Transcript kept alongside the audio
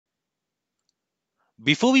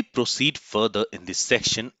Before we proceed further in this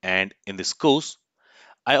section and in this course,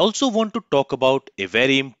 I also want to talk about a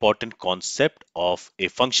very important concept of a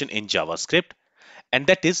function in JavaScript, and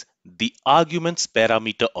that is the arguments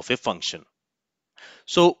parameter of a function.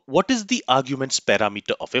 So, what is the arguments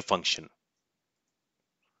parameter of a function?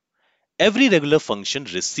 Every regular function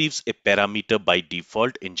receives a parameter by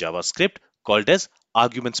default in JavaScript called as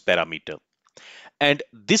arguments parameter. And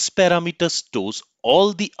this parameter stores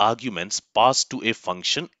all the arguments passed to a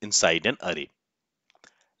function inside an array.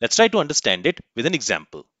 Let's try to understand it with an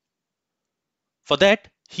example. For that,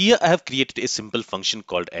 here I have created a simple function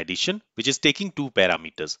called addition, which is taking two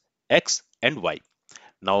parameters, x and y.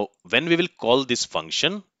 Now, when we will call this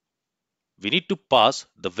function, we need to pass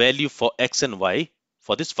the value for x and y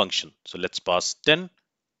for this function. So let's pass 10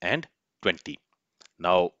 and 20.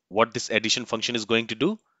 Now, what this addition function is going to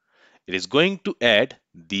do? It is going to add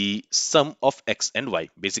the sum of x and y,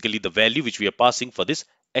 basically the value which we are passing for this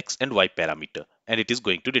x and y parameter, and it is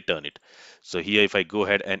going to return it. So here if I go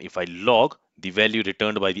ahead and if I log the value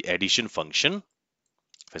returned by the addition function,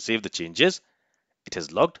 if I save the changes, it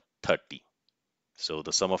has logged 30. So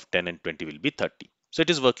the sum of 10 and 20 will be 30. So it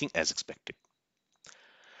is working as expected.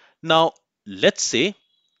 Now let's say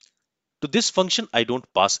to this function I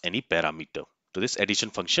don't pass any parameter. To this addition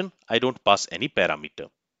function I don't pass any parameter.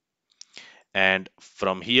 And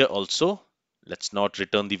from here also, let's not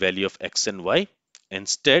return the value of x and y.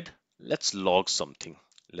 Instead, let's log something.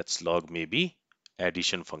 Let's log maybe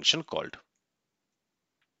addition function called.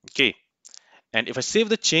 Okay. And if I save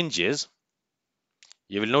the changes,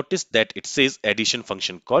 you will notice that it says addition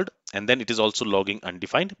function called, and then it is also logging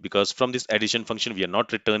undefined because from this addition function, we are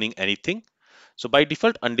not returning anything. So by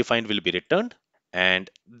default, undefined will be returned, and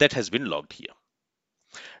that has been logged here.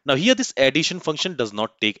 Now here, this addition function does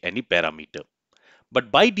not take any parameter.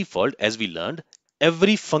 But by default, as we learned,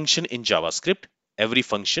 every function in JavaScript, every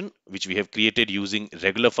function which we have created using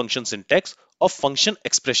regular function syntax or function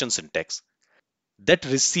expression syntax, that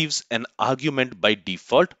receives an argument by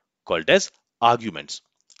default called as arguments.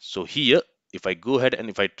 So here, if I go ahead and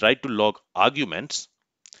if I try to log arguments,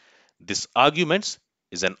 this arguments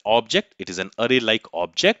is an object, it is an array-like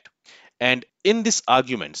object. And in this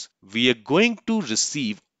arguments, we are going to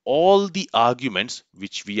receive all the arguments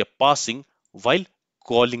which we are passing while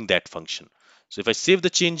calling that function. So if I save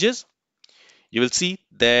the changes, you will see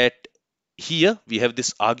that here we have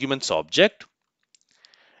this arguments object,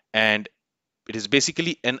 and it is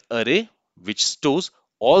basically an array which stores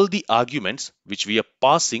all the arguments which we are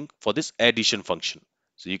passing for this addition function.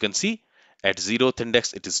 So you can see at 0th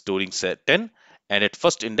index it is storing 10, and at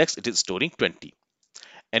first index it is storing 20.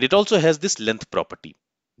 And it also has this length property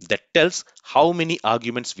that tells how many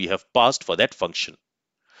arguments we have passed for that function.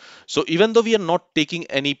 So even though we are not taking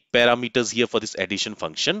any parameters here for this addition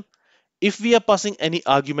function, if we are passing any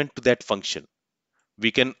argument to that function,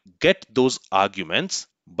 we can get those arguments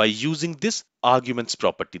by using this arguments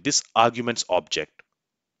property, this arguments object.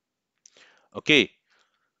 Okay,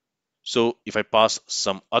 so if I pass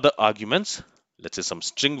some other arguments, let's say some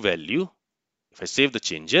string value, if I save the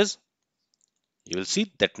changes, you will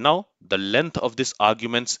see that now the length of this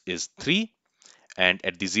arguments is 3, and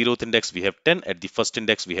at the 0th index we have 10, at the first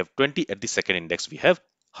index we have 20, at the second index we have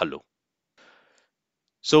hello.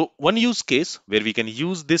 So one use case where we can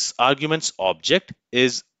use this arguments object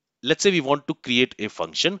is, let's say we want to create a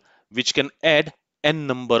function which can add n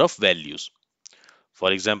number of values.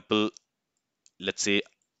 For example, let's say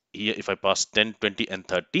here if I pass 10, 20 and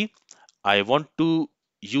 30, I want to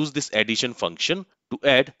use this addition function to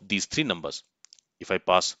add these three numbers. If I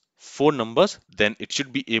pass 4 numbers, then it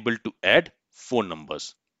should be able to add 4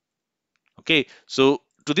 numbers. Okay, so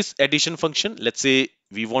to this addition function, let's say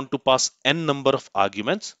we want to pass n number of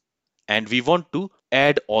arguments and we want to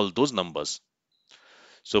add all those numbers.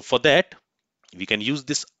 So for that, we can use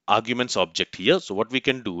this arguments object here. So what we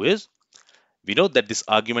can do is, we know that this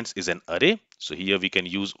arguments is an array. So here we can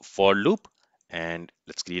use for loop, and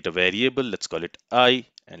let's create a variable. Let's call it I,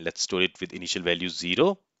 and let's store it with initial value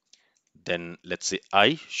 0. Then let's say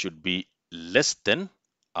I should be less than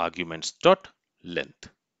arguments dot length.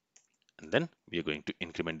 And then we are going to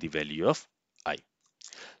increment the value of I.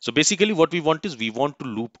 So basically what we want is we want to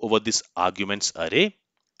loop over this arguments array,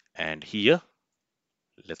 and here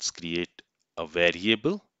let's create a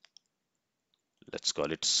variable. Let's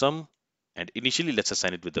call it sum, and initially let's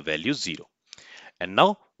assign it with the value 0. And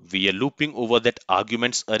now we are looping over that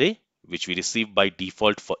arguments array which we receive by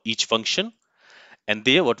default for each function. And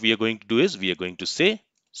there what we are going to do is we are going to say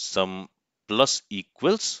sum plus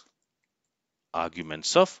equals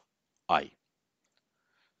arguments of I.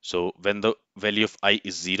 So when the value of I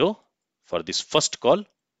is 0 for this first call,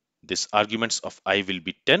 This arguments of I will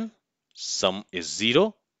be 10, sum is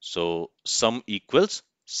 0, so sum equals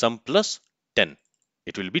sum plus 10.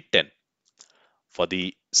 It will be 10. For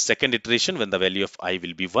the second iteration, when the value of I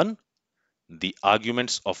will be 1, the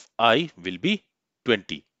arguments of I will be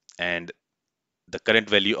 20 and the current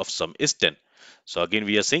value of sum is 10. So again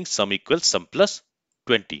we are saying sum equals sum plus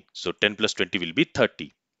 20. So 10 plus 20 will be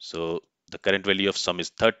 30. So the current value of sum is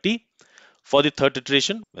 30. For the third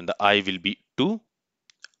iteration, when the I will be 2,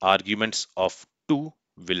 arguments of 2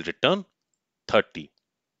 will return 30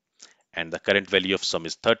 and the current value of sum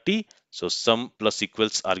is 30. So sum plus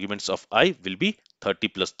equals arguments of I will be 30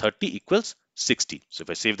 plus 30 equals 60. So if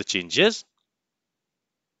I save the changes,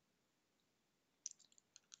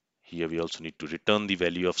 here we also need to return the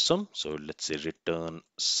value of sum. So let's say return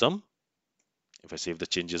sum. If I save the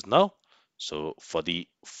changes now, so for the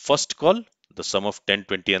first call, the sum of 10,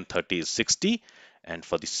 20 and 30 is 60. And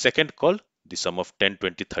for the second call, the sum of 10,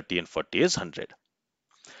 20, 30 and 40 is 100.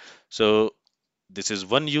 So this is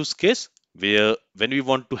one use case where when we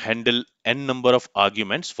want to handle n number of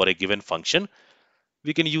arguments for a given function,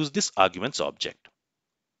 we can use this arguments object.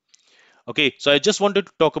 Okay, so I just wanted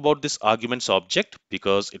to talk about this arguments object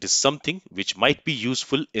because it is something which might be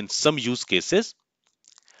useful in some use cases.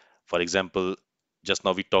 For example, just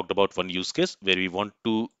now we talked about one use case where we want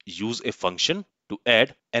to use a function to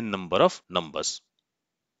add n number of numbers.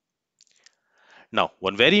 Now,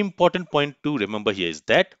 one very important point to remember here is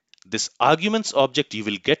that this arguments object you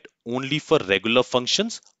will get only for regular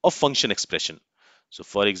functions or function expression. So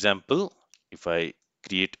for example, if I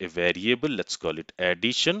create a variable, let's call it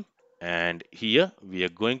addition, and here we are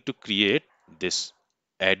going to create this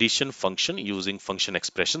addition function using function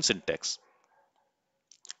expression syntax.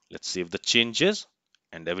 Let's save the changes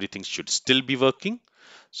and everything should still be working.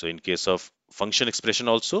 So in case of function expression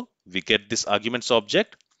also, we get this arguments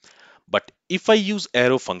object. But if I use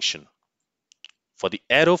arrow function, for the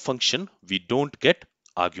arrow function, we don't get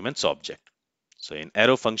arguments object. So in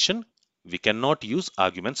arrow function, we cannot use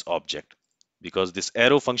arguments object because this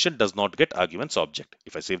arrow function does not get arguments object.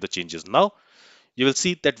 If I save the changes now, you will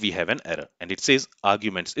see that we have an error and it says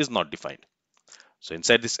arguments is not defined. So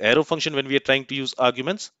inside this arrow function, when we are trying to use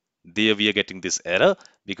arguments, there we are getting this error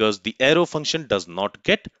because the arrow function does not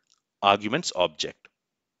get arguments object.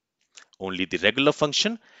 Only the regular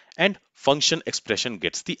function and function expression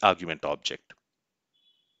gets the argument object.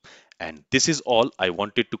 And this is all I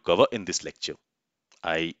wanted to cover in this lecture.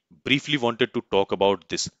 I briefly wanted to talk about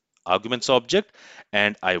this arguments object,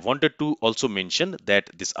 and I wanted to also mention that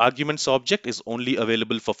this arguments object is only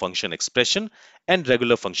available for function expression and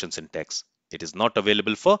regular function syntax. It is not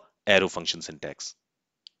available for arrow function syntax.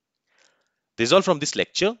 This is all from this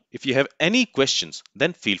lecture. If you have any questions,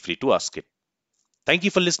 then feel free to ask it. Thank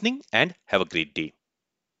you for listening and have a great day.